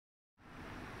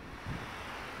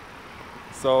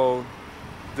So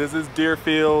this is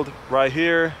Deerfield right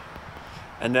here,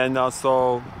 and then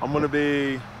so I'm gonna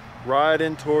be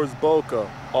riding towards Boca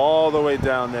all the way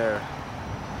down there.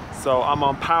 So I'm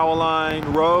on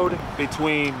Powerline Road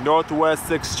between Northwest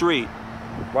 6th Street,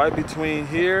 right between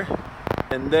here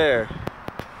and there.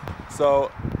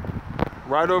 So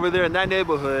right over there in that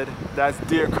neighborhood, that's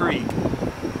Deer Creek.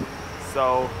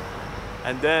 So,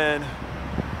 and then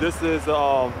this is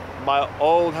my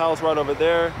old house right over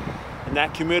there, and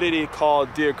that community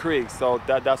called Deer Creek. So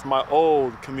that's my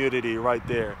old community right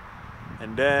there.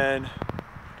 And then,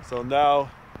 so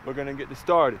now we're gonna get this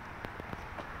started.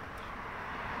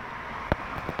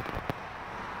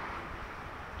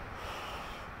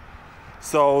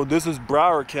 So this is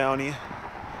Broward County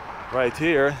right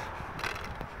here.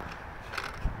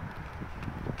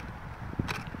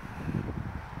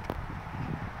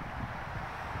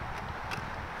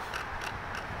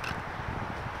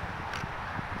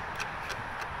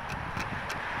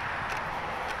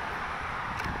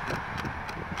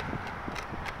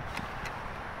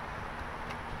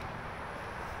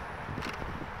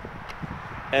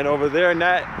 And over there in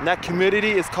that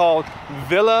community is called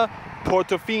Villa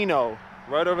Portofino,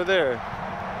 right over there.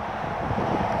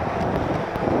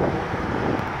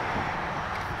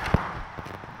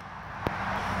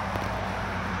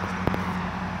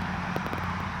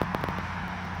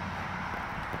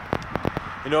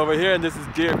 And over here, this is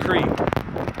Deer Creek.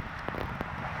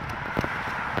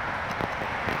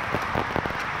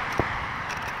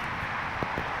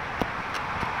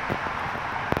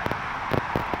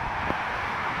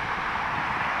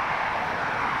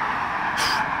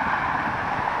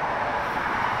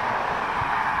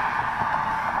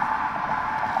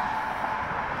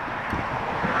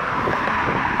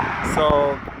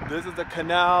 So this is the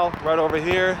canal right over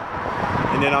here,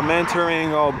 and then I'm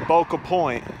entering Boca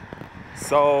Point.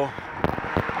 So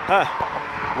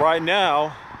right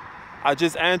now I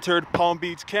just entered Palm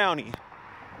Beach County.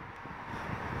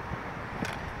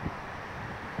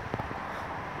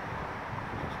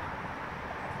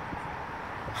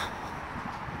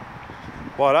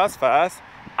 Wow, that's fast.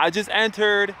 I just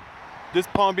entered this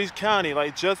Palm Beach County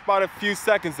like just about a few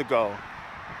seconds ago.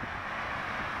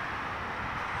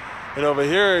 And over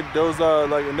here, there's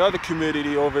like another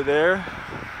community over there,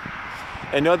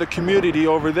 another community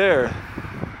over there.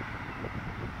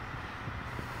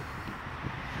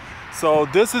 So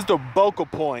this is the Boca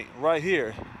Point right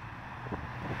here.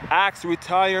 Axe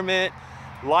Retirement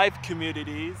Life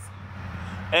Communities,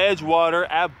 Edgewater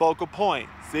at Boca Point.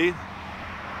 See?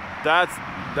 That's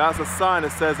a sign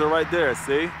that says it right there,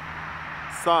 see?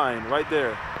 Sign right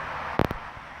there.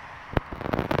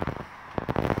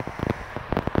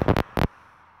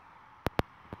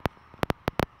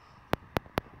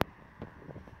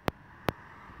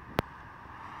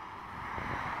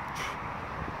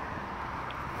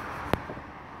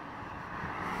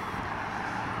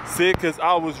 See, because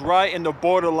I was right in the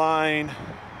borderline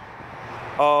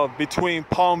of between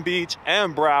Palm Beach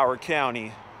and Broward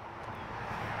County.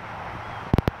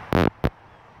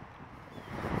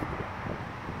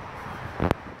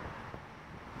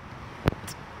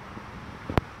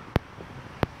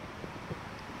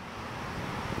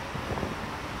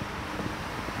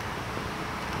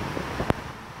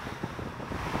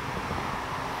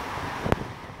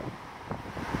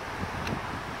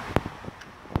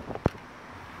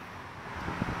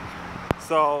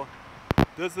 So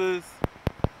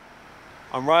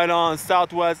I'm right on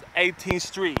Southwest 18th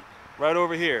Street, right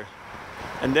over here.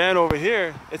 And then over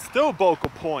here, it's still Boca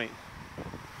Point.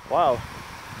 Wow,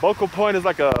 Boca Point is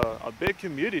like a big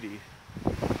community.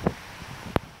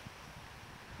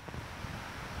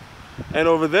 And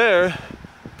over there,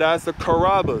 that's the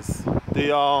Carrabba's,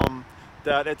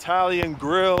 that Italian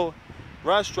grill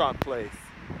restaurant place.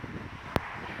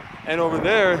 And over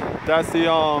there, that's the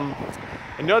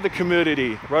another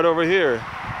community right over here.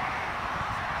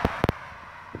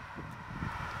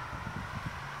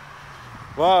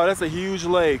 Wow, that's a huge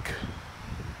lake.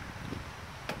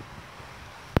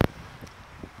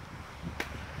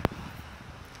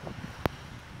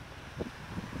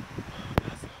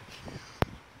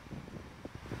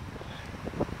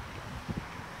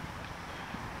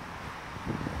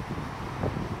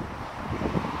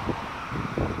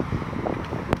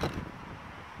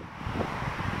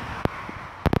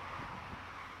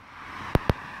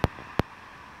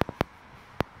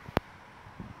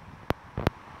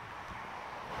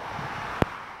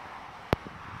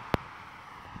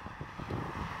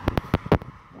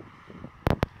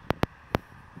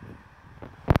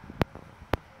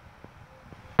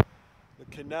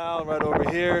 Canal right over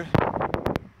here.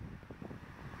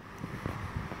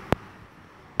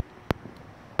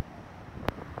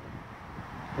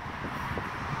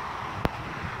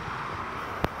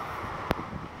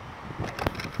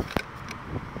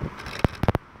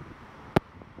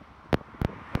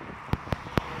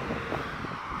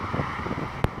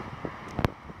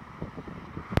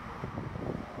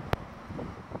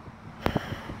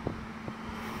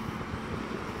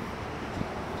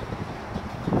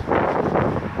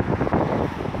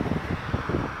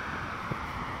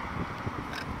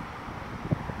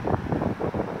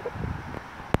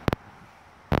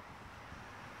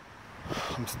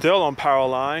 I'm still on power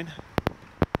line.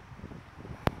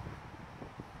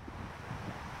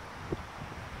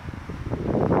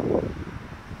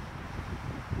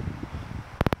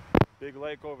 Big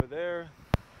lake over there.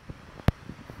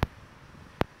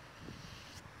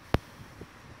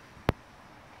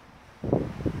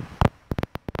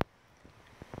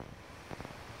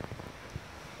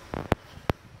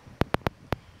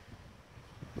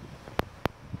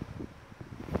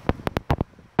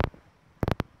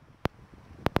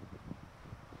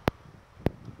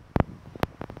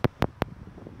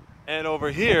 And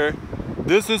over here,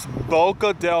 this is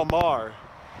Boca del Mar,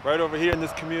 right over here in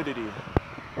this community.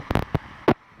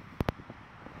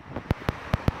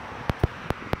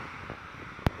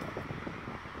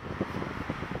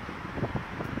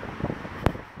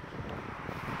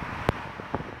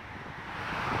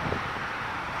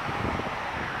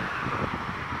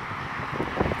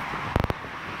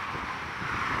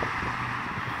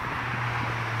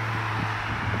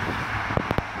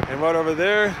 And right over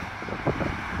there,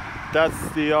 that's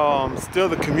the still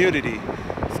the community.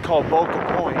 It's called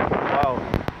Boca Point. Wow.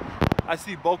 I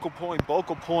see Boca Point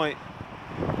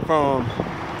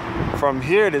from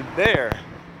here to there.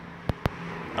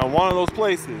 And one of those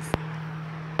places.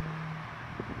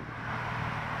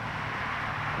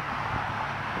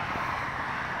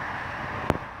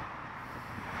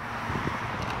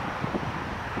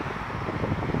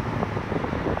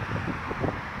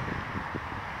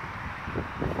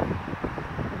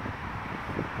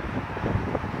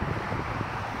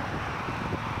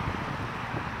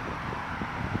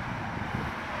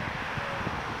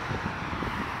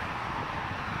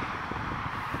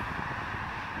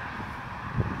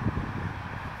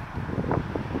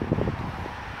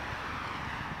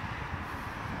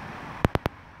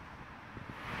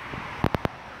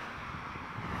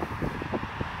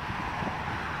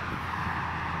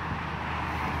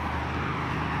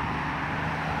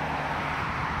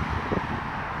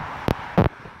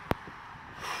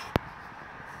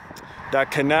 That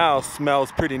canal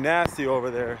smells pretty nasty over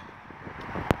there.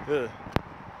 Ugh.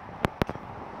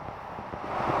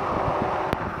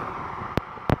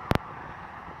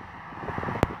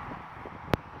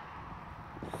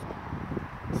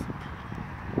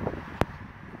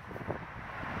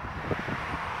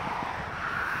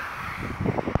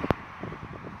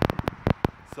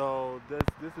 So this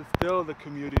is still the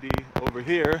community over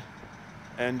here,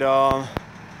 and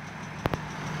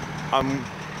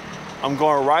I'm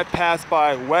going right past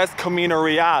by West Camino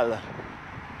Real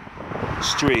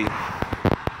Street.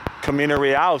 Camino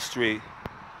Real Street.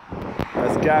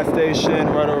 That's a gas station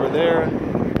right over there.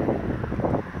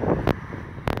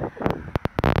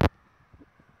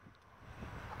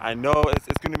 I know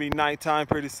it's gonna be nighttime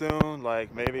pretty soon,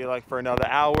 like maybe like for another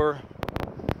hour.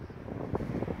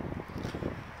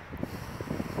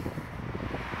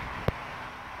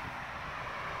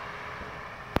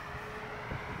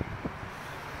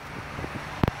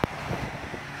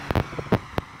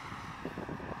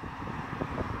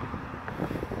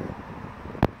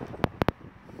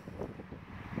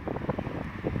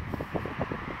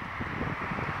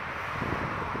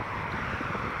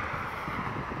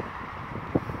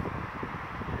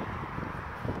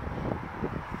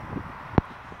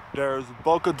 There's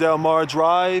Boca del Mar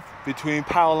Drive between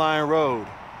Power Line Road.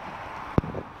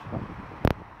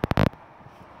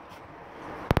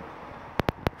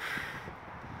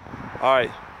 All right,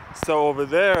 so over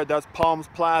there, that's Palms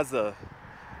Plaza.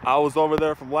 I was over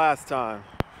there from last time.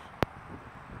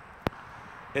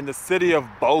 In the city of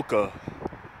Boca.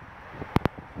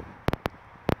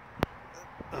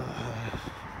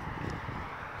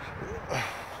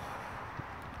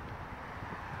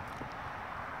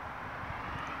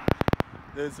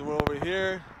 This one over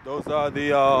here, those are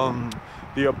the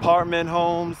apartment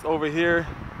homes over here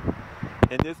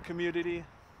in this community.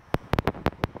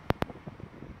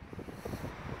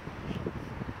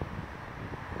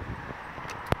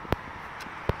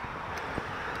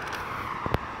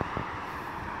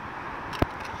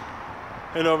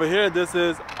 And over here, this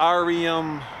is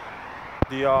Arium,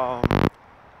 the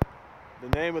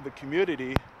name of the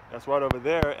community. That's right over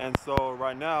there. And so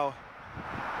right now,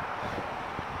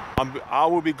 I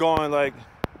will be going like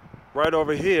right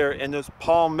over here in this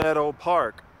Palmetto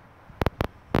Park.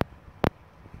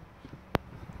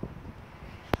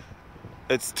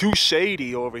 It's too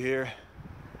shady over here.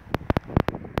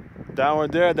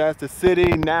 Down there, that's the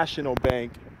City National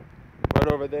Bank,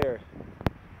 right over there.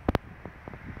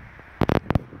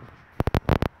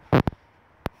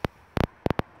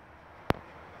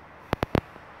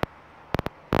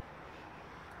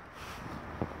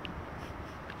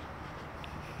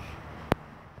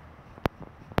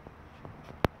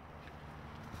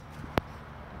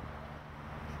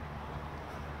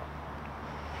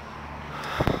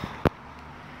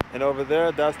 And over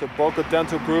there, that's the Boca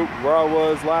Dental Group where I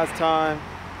was last time.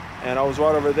 And I was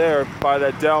right over there by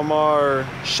that Del Mar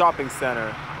shopping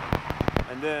center.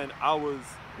 And then I was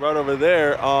right over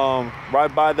there,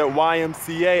 right by the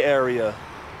YMCA area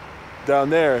down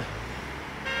there.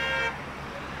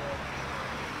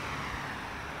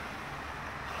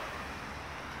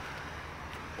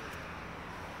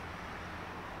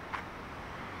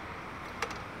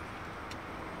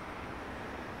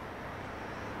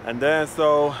 And then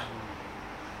so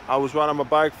I was riding my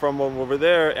bike from over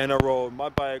there, and I rode my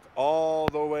bike all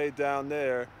the way down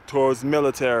there towards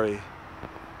Military.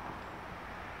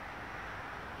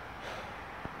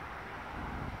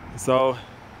 So,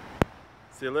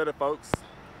 see you later, folks.